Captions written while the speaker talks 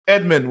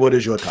Edmund, what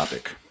is your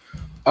topic?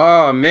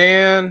 Oh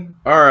man.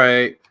 All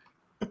right.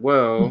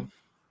 Well,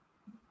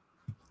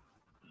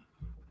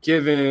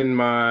 given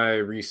my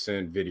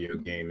recent video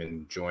game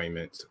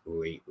enjoyment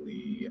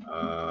lately,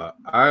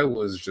 I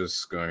was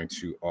just going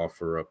to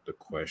offer up the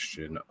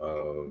question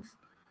of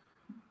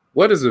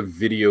what is a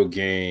video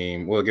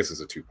game? Well, I guess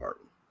it's a two-part.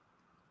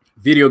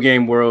 Video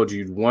game world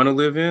you'd want to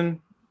live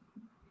in,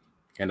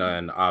 and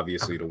then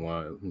obviously the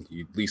one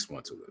you least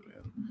want to live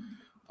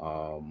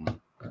in.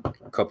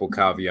 A couple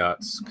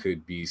caveats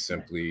could be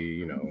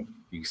simply,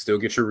 you still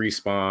get your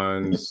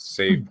respawns,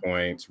 save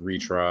points,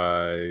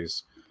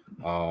 retries,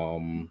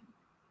 and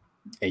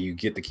you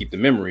get to keep the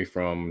memory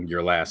from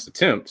your last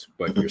attempt,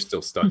 but you're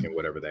still stuck in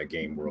whatever that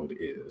game world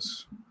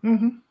is.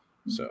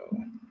 So,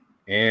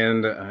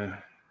 and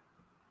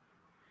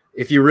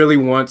if you really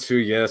want to,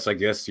 yes, I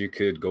guess you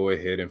could go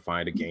ahead and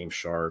find a Game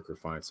Shark or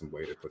find some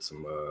way to put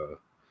some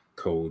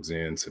codes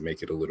in to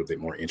make it a little bit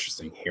more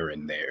interesting here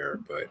and there.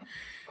 But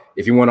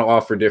if you want to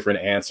offer different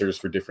answers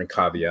for different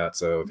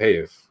caveats of, hey,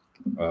 if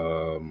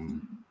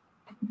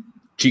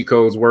cheat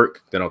codes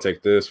work, then I'll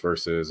take this,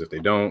 versus if they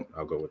don't,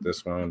 I'll go with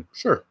this one.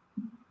 Sure.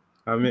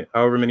 I mean,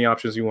 however many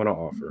options you want to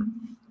offer.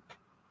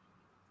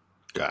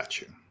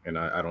 Gotcha. And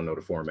I don't know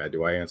the format.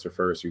 Do I answer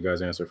first? You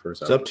guys answer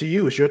first? It's up to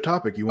you. It's your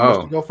topic. You want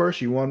us to go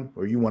first? You want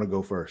to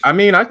go first? I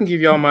mean, I can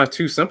give y'all my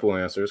two simple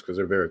answers because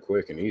they're very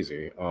quick and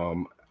easy.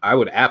 I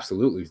would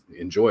absolutely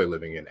enjoy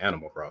living in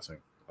Animal Crossing.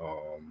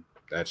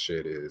 That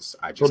shit is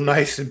so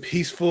nice and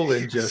peaceful,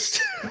 and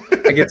just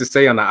I get to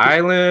stay on the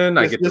island.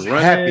 I get to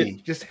run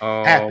happy, just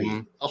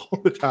happy all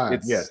the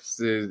time. Yes,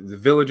 the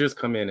villagers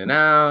come in and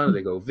out.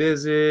 They go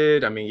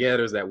visit. I mean, yeah,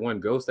 there's that one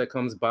ghost that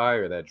comes by,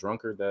 or that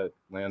drunkard that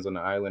lands on the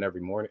island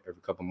every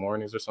couple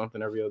mornings or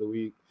something every other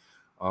week.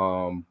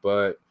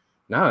 But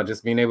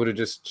just being able to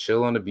just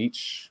chill on the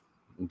beach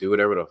and do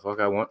whatever the fuck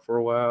I want for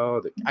a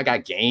while. I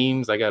got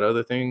games. I got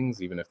other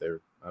things, even if they're,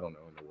 I don't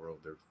know, in the world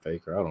they're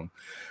fake, or I don't.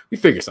 We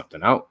figure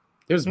something out.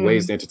 There's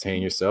ways to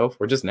entertain yourself,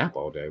 or just nap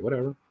all day,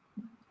 whatever.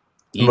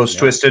 The most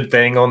twisted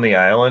thing on the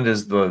island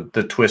is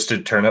the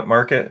twisted turnip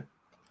market.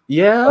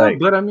 Yeah,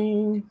 but I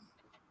mean,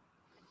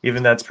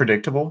 even that's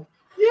predictable.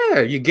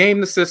 Yeah, you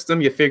game the system,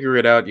 you figure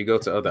it out, you go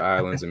to other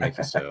islands and make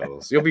your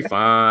sales. You'll be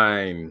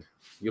fine.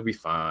 You'll be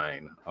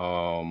fine.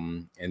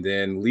 And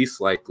then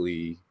least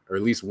likely, or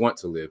at least want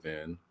to live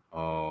in,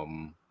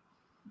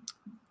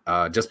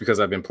 just because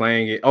I've been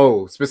playing it.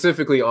 Oh,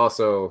 specifically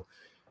also,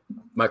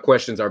 my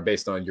questions are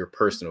based on your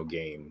personal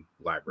game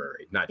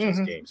library, not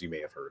just games you may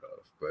have heard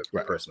of, but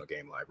your personal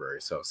game library.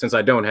 So since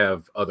I don't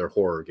have other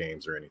horror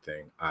games or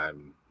anything,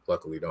 I'm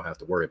luckily don't have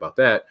to worry about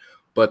that.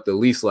 But the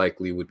least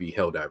likely would be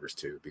Helldivers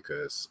 2,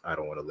 because I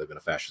don't want to live in a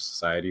fascist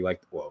society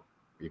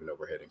even though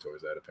we're heading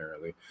towards that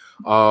apparently.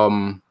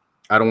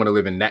 I don't want to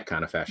live in that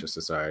kind of fascist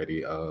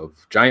society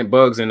of giant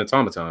bugs and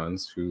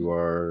automatons who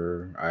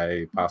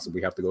I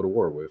possibly have to go to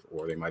war with,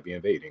 or they might be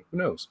invading. Who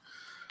knows?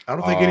 I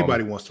don't think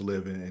anybody wants to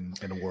live in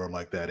a world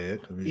like that,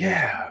 Ed. I mean,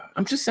 yeah,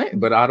 I'm just saying.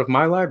 But out of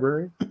my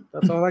library,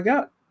 that's all I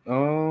got.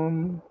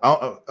 AJ,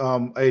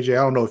 I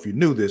don't know if you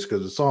knew this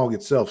because the song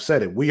itself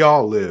said it. We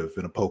all live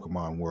in a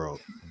Pokemon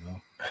world.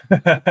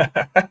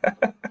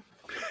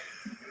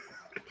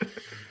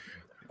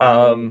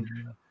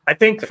 I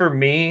think for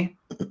me,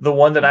 the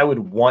one that I would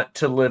want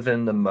to live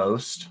in the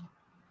most,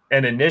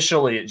 and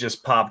initially it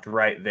just popped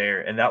right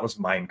there, and that was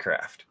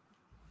Minecraft.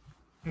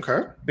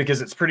 Okay.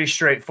 Because it's pretty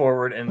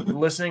straightforward, and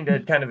listening to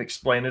it kind of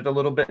explain it a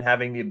little bit,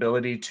 having the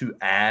ability to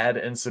add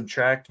and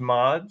subtract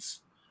mods,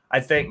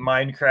 I think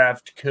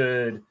Minecraft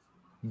could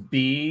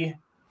be,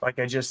 like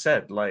I just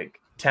said,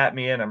 like, tap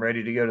me in, I'm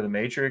ready to go to the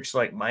Matrix.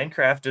 Like,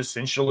 Minecraft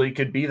essentially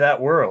could be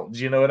that world.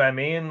 You know what I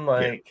mean?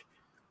 Like,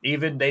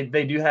 even they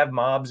do have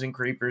mobs and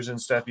creepers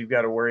and stuff you've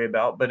got to worry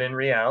about, but in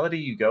reality,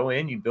 you go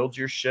in, you build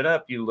your shit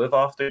up, you live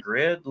off the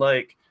grid.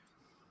 Like,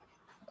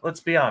 let's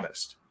be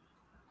honest.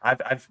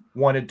 I've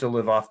wanted to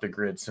live off the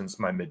grid since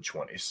my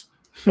mid-20s.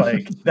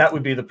 Like, that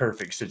would be the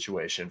perfect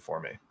situation for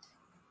me.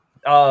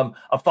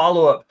 A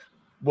follow-up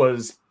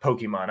was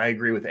Pokemon. I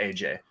agree with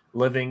AJ.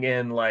 Living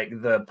in, like,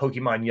 the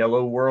Pokemon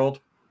Yellow world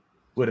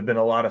would have been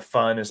a lot of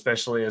fun,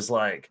 especially as,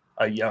 like,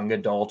 a young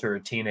adult or a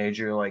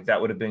teenager. Like, that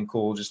would have been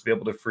cool, just to be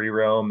able to free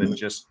roam and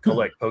just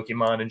collect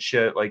Pokemon and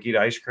shit, like eat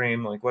ice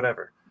cream, like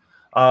whatever.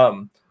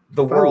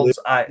 The worlds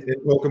in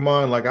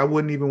Pokemon, like, I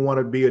wouldn't even want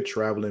to be a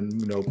traveling,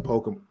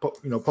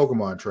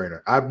 Pokemon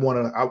trainer. I'd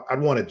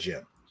want a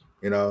gym,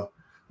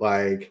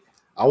 like,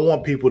 I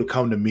want people to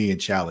come to me and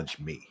challenge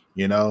me,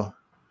 and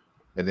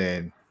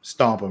then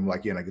stomp them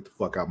like, I get the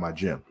fuck out my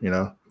gym,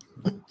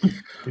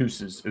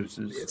 Ooses.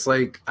 It's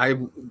like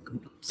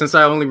since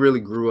I only really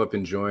grew up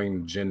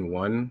enjoying Gen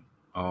 1,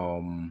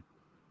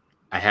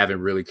 I haven't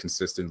really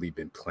consistently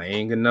been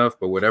playing enough,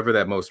 but whatever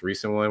that most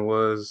recent one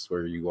was,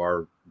 where you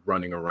are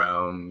running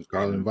around.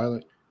 Scarlet and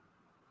Violet?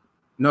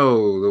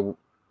 No, the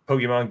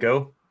Pokemon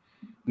Go?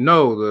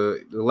 No,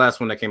 the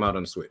last one that came out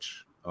on the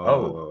Switch.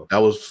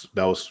 That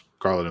was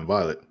Scarlet and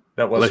Violet.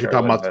 That was unless you're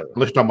talking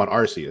about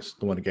Arceus,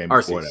 the one that came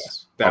before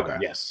Arceus. that. Okay.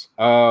 Yes.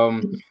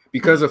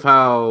 Because of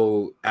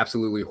how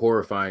absolutely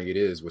horrifying it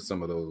is with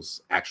some of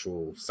those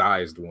actual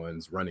sized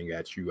ones running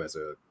at you as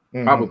a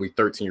probably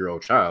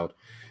 13-year-old child,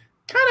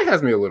 kind of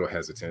has me a little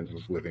hesitant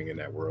with living in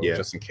that world,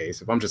 just in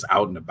case. If I'm just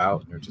out and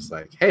about and they're just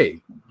like,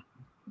 hey,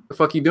 the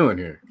fuck you doing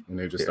here? And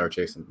they just start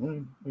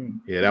chasing.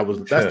 Yeah,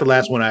 that's the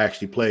last one I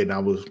actually played.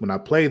 And when I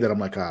played that, I'm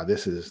like,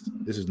 this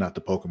is not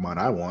the Pokemon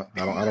I want.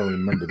 I don't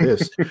remember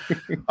this.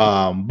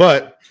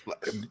 But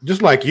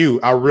just like you,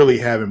 I really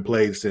haven't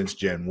played since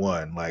Gen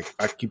 1. Like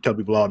I keep telling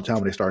people all the time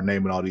when they start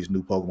naming all these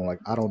new Pokemon, like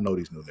I don't know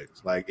these new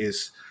niggas. Like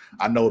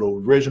I know the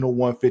original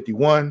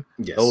 151.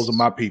 Yes. Those are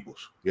my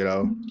peoples, you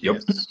know?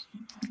 Yep. Yes.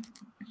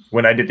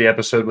 When I did the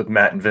episode with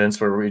Matt and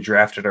Vince where we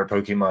drafted our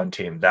Pokemon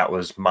team, that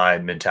was my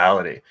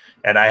mentality.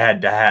 And I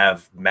had to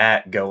have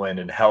Matt go in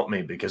and help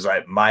me because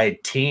my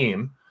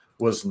team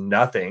was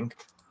nothing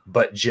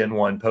but Gen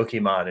 1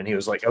 Pokemon. And he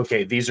was like,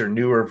 okay, these are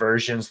newer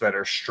versions that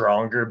are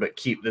stronger, but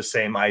keep the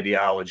same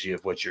ideology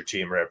of what your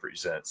team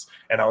represents.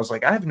 And I was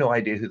like, I have no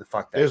idea who the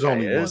fuck that There's guy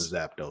only is.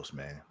 one Zapdos,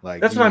 man. Like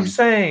that's what I'm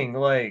saying.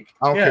 Like,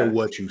 I don't care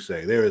what you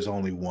say. There is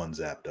only one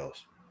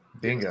Zapdos.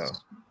 Bingo.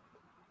 Yes.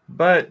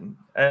 But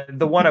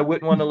the one I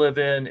wouldn't want to live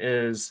in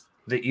is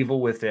The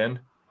Evil Within.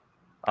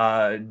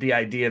 The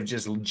idea of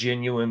just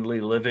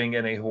genuinely living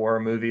in a horror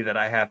movie that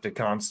I have to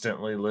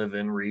constantly live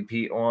and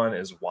repeat on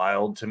is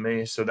wild to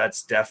me. So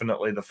that's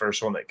definitely the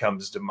first one that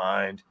comes to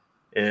mind,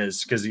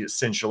 is because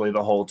essentially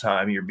the whole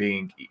time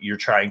you're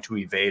trying to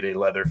evade a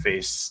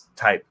Leatherface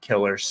type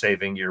killer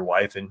saving your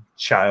wife and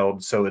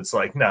child. So it's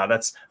like, no,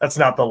 that's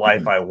not the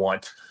life I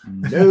want.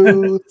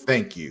 No,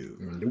 thank you.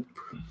 Nope.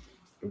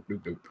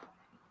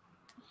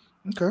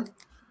 Okay.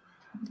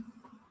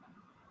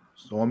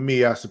 So on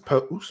me, I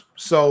suppose.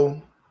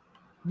 So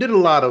did a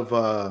lot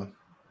of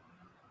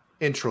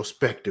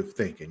introspective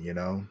thinking, you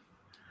know.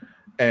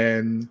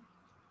 And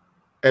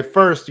at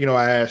first,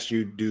 I asked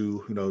you,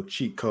 do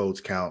cheat codes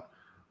count?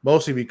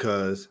 Mostly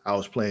because I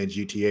was playing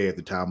GTA at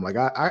the time. Like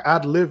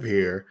I'd live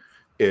here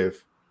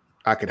if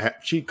I could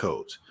have cheat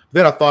codes.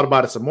 Then I thought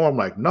about it some more. I'm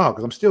like, no,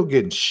 because I'm still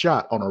getting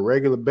shot on a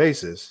regular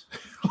basis.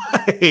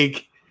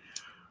 Like,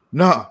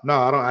 no,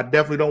 I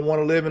definitely don't want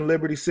to live in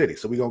Liberty City.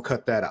 So we're gonna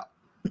cut that out.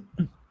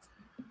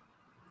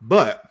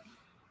 But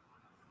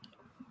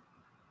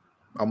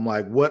I'm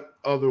like, what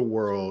other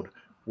world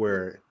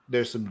where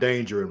there's some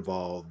danger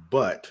involved,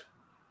 but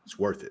it's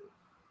worth it?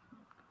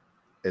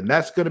 And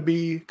that's going to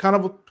be kind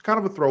of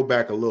a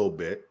throwback a little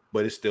bit,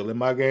 but it's still in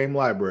my game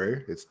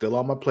library. It's still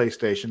on my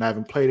PlayStation. I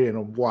haven't played it in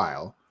a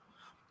while,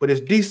 but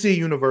it's DC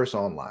Universe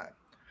Online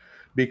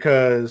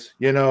because,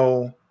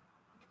 there's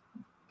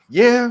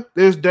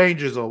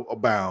dangers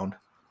abound,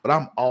 but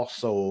I'm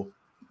also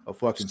a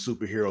fucking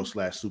superhero /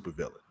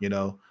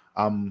 supervillain.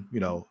 I'm,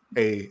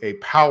 a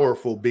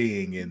powerful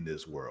being in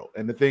this world.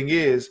 And the thing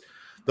is,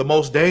 the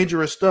most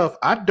dangerous stuff,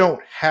 I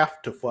don't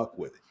have to fuck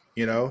with it,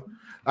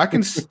 I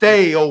can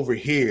stay over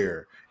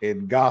here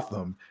in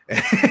Gotham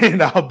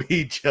and I'll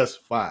be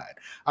just fine.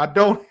 I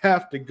don't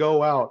have to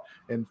go out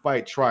and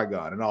fight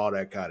Trigon and all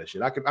that kind of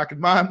shit. I can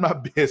mind my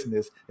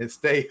business and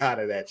stay out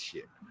of that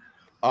shit.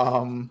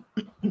 Damn,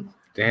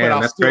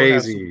 that's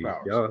crazy.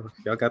 Y'all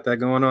got that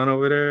going on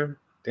over there?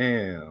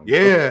 Damn.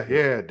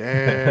 Yeah,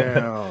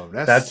 damn.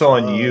 That's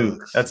on you.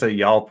 That's a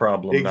y'all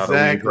problem, exactly.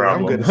 Not a me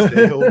problem. I'm gonna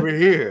stay over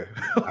here.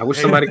 I wish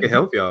somebody could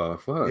help y'all.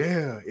 Fuck.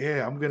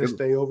 Yeah. I'm gonna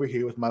stay over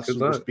here with my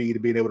super speed to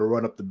being able to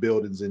run up the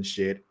buildings and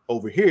shit.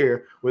 Over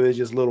here, where there's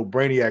just little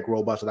brainiac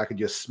robots that I can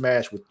just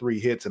smash with 3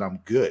 hits and I'm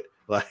good.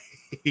 Like,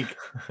 damn,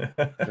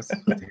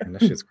 that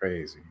shit's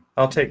crazy.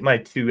 I'll take my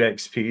 2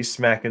 XP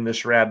smacking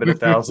this rabbit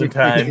 1,000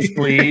 times,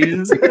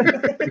 please.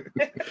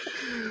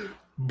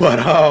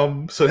 But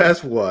so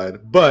that's one.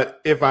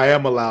 But if I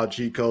am allowed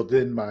cheat codes,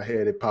 in my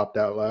head it popped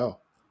out like, oh,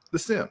 The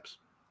Sims.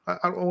 I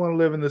don't want to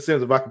live in The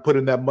Sims if I can put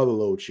in that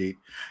motherload cheat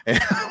and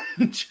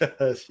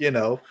just,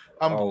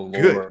 I'm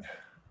good.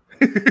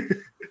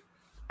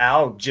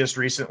 Al just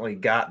recently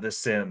got The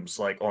Sims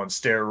like on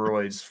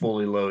steroids,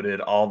 fully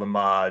loaded, all the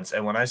mods.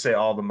 And when I say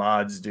all the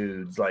mods,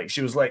 dudes, like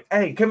she was like,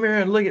 hey, come here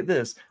and look at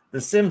this.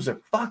 The Sims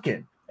are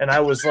fucking. And I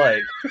was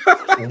like,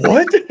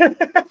 what?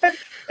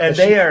 And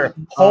they are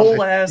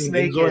whole ass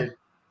naked. InZOI?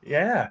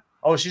 Yeah.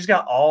 Oh, she's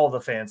got all the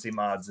fancy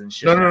mods and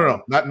shit.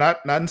 No.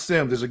 Not in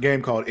Sims. There's a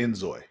game called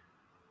InZOI.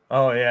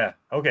 Oh, yeah.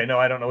 Okay. No,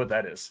 I don't know what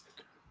that is.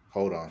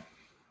 Hold on.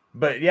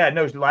 But yeah,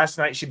 no, last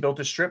night she built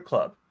a strip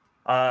club.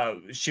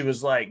 She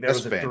was like, there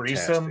was a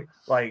threesome,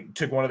 like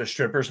took one of the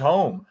strippers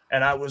home.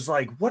 And I was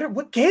like,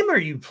 what game are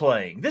you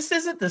playing? This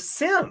isn't The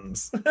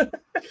Sims.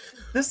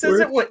 This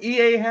isn't what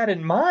EA had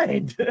in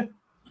mind.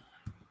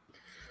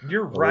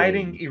 You're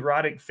writing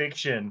erotic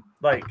fiction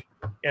like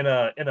in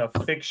a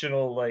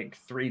fictional like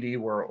 3D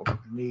world.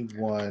 Need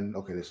one.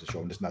 Okay, this is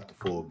showing. This is not the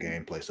full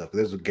gameplay stuff.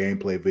 There's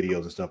gameplay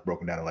videos and stuff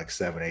broken down to like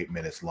 7-8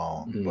 minutes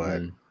long.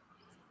 But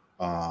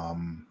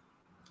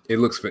it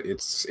looks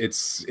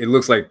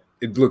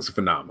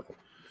phenomenal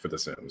for The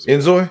Sims.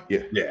 InZOI?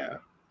 Yeah.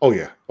 Oh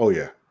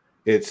yeah.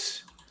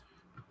 It's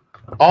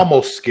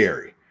almost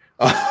scary.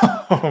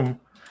 Let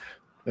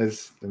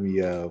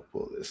me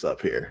pull this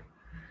up here.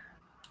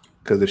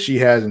 Because if she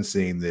hasn't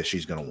seen this,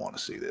 she's gonna want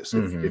to see this.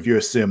 If you're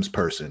a Sims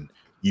person,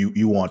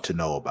 you want to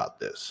know about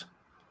this.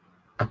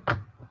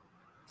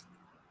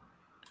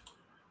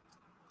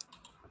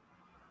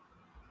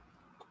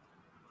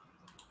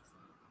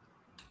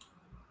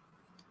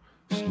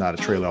 It's not a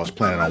trailer I was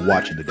planning on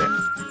watching today.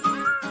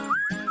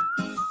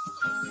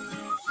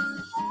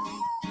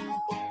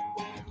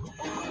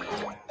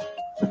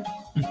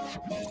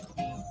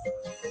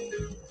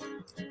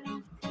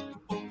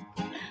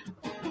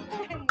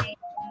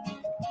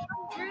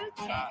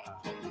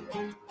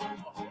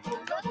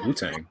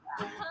 Wu-Tang.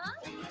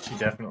 She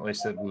definitely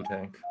said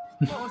Wu-Tang.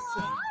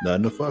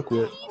 Nothing to fuck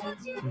with.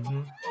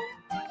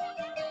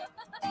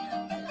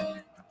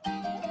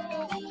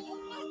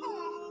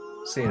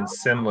 See, in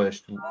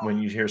Simlish, when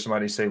you hear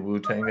somebody say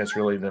Wu-Tang, that's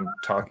really them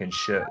talking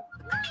shit.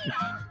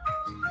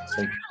 It's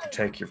like,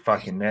 take your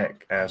fucking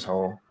neck,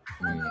 asshole.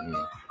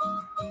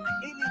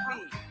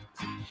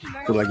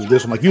 So like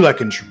this one, like you like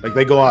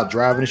they go out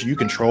driving and shit, you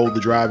control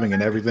the driving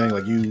and everything.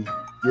 Like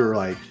you're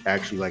like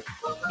actually like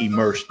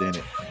immersed in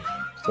it.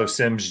 So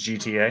Sims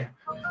GTA?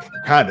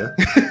 Kinda.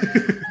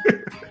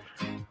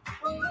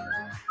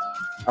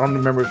 I don't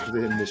remember if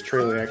in this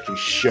trailer they actually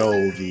show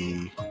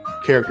the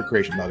character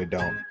creation. No, they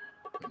don't.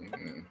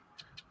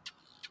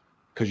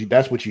 Because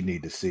that's what you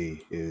need to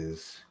see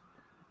is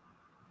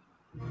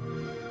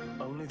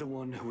only the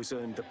one who has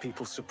earned the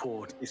people's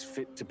support is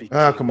fit to be.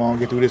 Come on,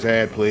 get through this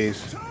ad,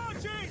 please.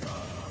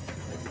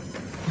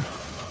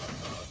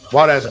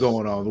 While that's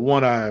going on, the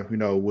one I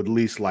would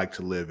least like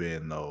to live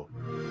in though,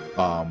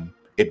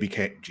 it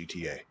became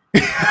GTA.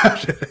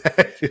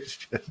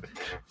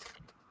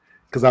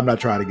 Because I'm not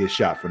trying to get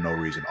shot for no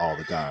reason all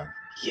the time.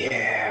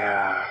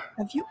 Yeah.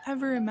 Have you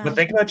ever imagined? But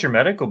think about your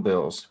medical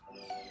bills.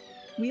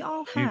 We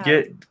all You have.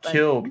 get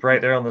killed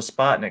right there on the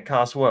spot, and it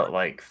costs what,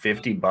 like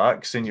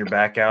 $50, and you're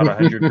back out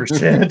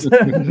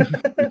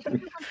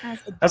 100%.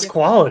 That's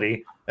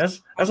quality.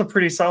 That's a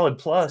pretty solid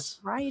plus.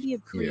 Variety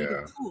of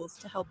creative tools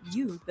to help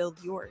you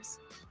build yours.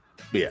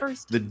 Yeah,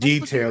 First, the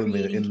detail in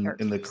the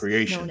characters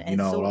creation, known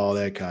as all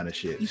ZOIs. that kind of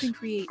shit. You can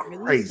create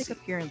realistic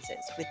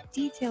appearances with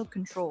detailed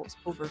controls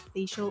over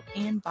facial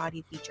and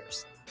body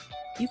features.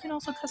 You can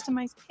also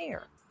customize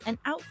hair and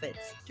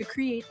outfits to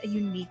create a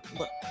unique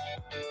look.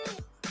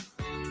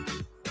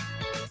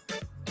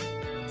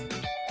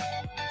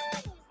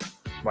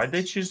 Why'd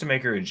they choose to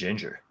make her a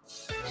ginger?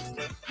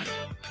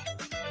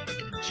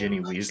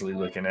 Ginny Weasley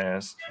looking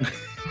ass.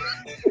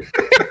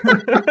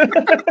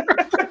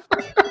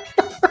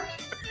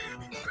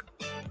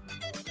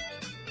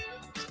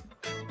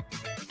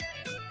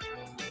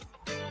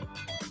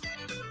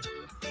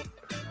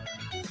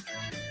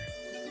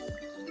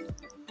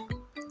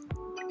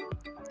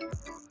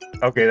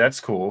 Okay, that's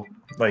cool.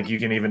 Like you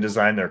can even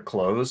design their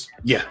clothes.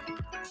 Yeah.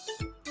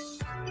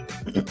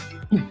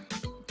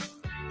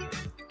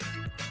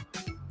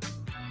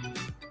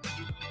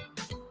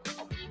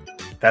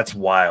 That's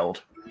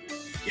wild.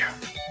 Yeah.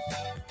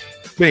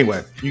 But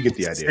anyway, you get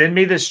the idea. Send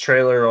me this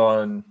trailer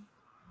on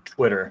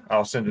Twitter.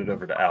 I'll send it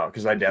over to Al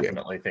because I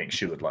definitely think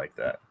she would like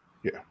that.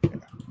 Yeah.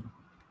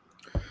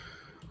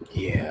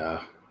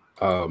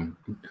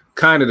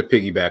 Kind of to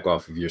piggyback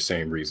off of your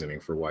same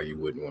reasoning for why you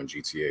wouldn't want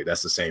GTA.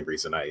 That's the same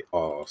reason I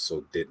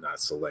also did not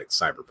select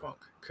Cyberpunk,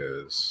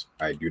 because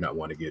I do not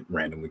want to get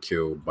randomly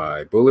killed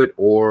by bullet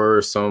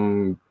or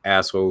some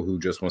asshole who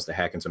just wants to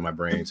hack into my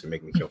brain to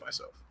make me kill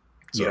myself.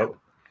 So, yep.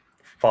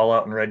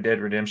 Fallout and Red Dead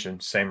Redemption,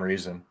 same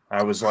reason.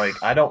 I was like,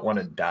 I don't want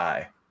to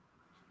die.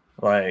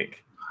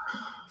 Like,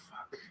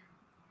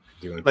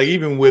 like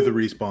even with the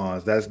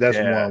respawns, that's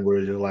one where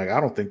you're like,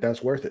 I don't think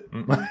that's worth it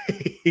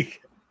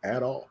like,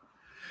 at all.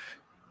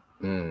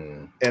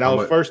 And I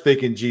was first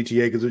thinking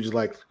GTA because it was just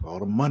like all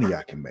the money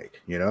I can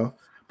make,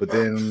 But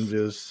then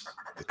just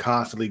the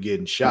constantly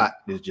getting shot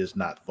is just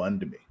not fun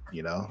to me,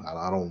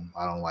 I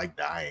don't like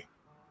dying.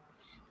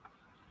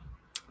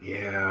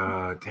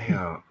 Yeah,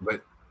 damn.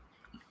 But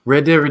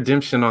Red Dead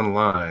Redemption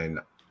Online,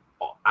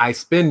 I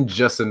spend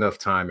just enough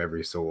time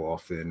every so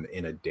often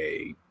in a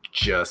day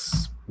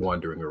just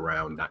wandering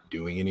around, not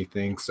doing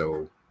anything.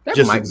 So that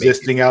just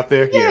existing out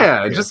there.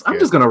 I'm just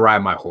gonna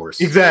ride my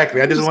horse.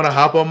 Exactly. I just want to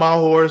hop on my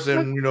horse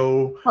and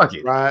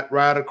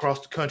ride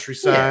across the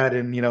countryside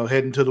and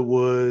head into the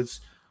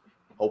woods.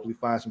 Hopefully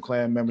find some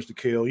clan members to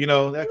kill.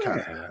 That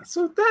kind of.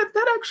 So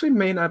that actually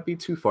may not be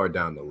too far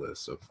down the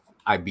list of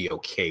I'd be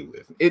okay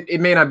with.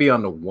 It may not be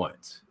on the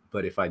want,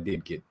 but if I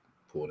did get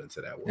pulled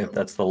into that world, if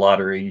that's the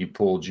lottery you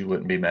pulled, you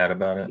wouldn't be mad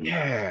about it.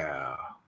 Yeah.